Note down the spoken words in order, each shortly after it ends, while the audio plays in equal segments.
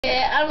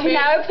Now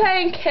we're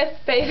playing kiss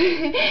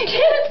baseball.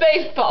 Kiss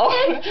baseball.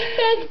 So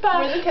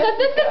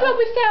this is what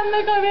we sound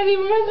like already.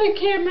 Where's the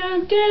camera?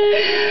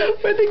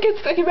 Where's the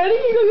kids? Are you ready?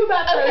 You go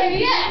back. Okay,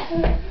 yes.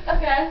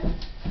 Okay.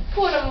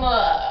 Put them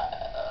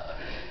up.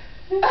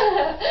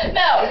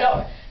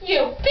 No,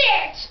 you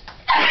bitch.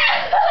 I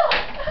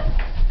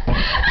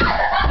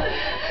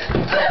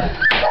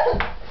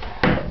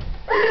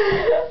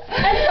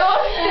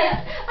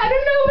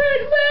don't know where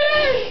it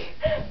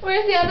went.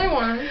 Where's the other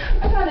one?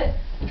 I got it.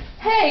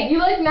 Hey, you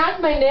like knocked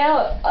my nail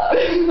up. Oh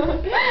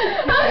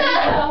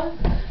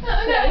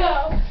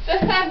no.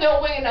 This time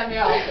don't wing it on me.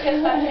 I'll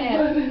kiss my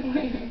hand.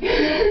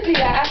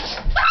 Yeah.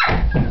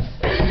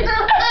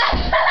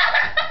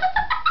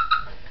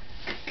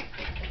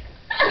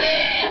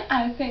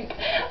 I think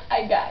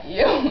I got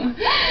you.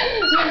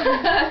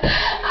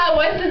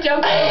 What's the joke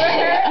over? I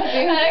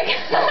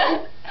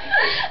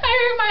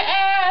hurt my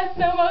ass.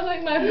 No, most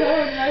like my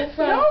bone, my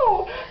front.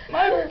 No,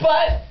 my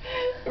butt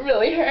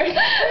really hurts.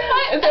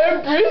 Is there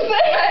a bruise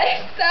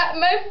there?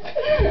 My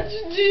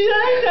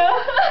vagina.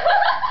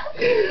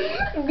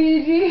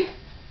 BG.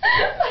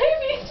 My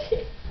BG.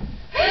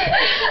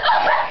 Oh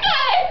my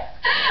god!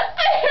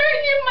 I hurt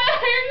you. I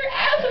hurt your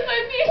ass with my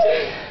BG.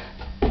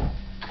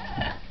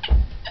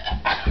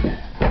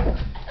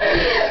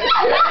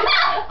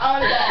 On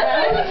that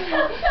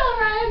note. Tell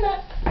Ryan that.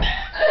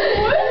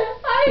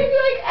 I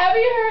feel like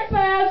Abby hurt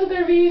my ass with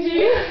her BG.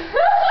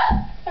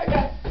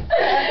 Okay.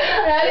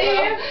 Ready?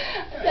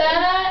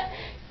 Set,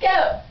 go.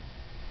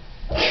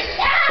 I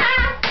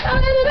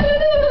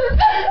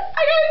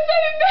got a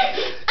second base.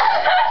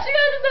 She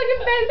got a second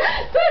base.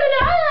 Put it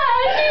on.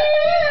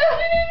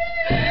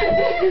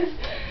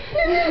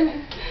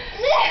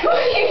 What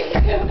are you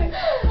doing?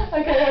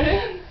 Okay, ready?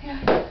 Yeah.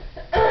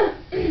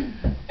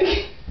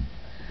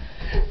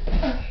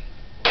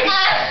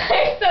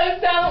 I'm so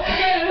dumb.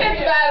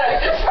 It's bad.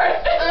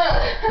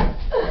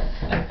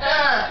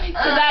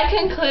 So that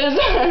concludes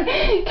our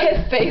kiss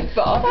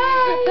baseball.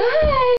 Bye.